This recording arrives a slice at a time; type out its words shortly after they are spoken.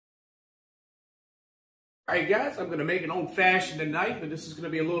All right, guys, I'm going to make an old-fashioned tonight, but this is going to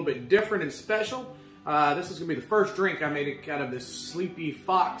be a little bit different and special. This is going to be the first drink I made out of this Sleepy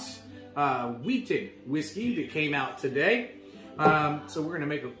Fox wheated whiskey that came out today. So we're going to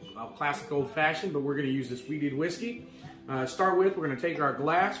make a classic old-fashioned, but we're going to use this wheated whiskey. Start with, we're going to take our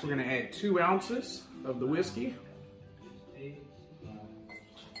glass. We're going to add 2 ounces of the whiskey.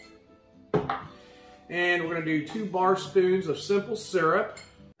 And we're going to do 2 bar spoons of simple syrup.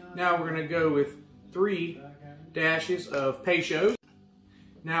 Now we're going to go with 3 dashes of Peychaud.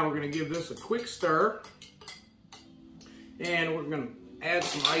 Now we're going to give this a quick stir. And we're going to add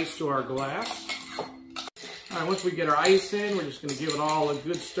some ice to our glass. All right, once we get our ice in, we're just going to give it all a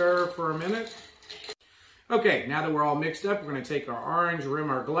good stir for a minute. Okay, now that we're all mixed up, we're going to take our orange, rim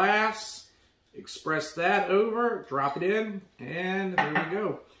our glass, express that over, drop it in, and there we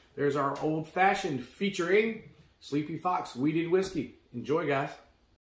go. There's our old-fashioned featuring Sleepy Fox wheated whiskey. Enjoy, guys.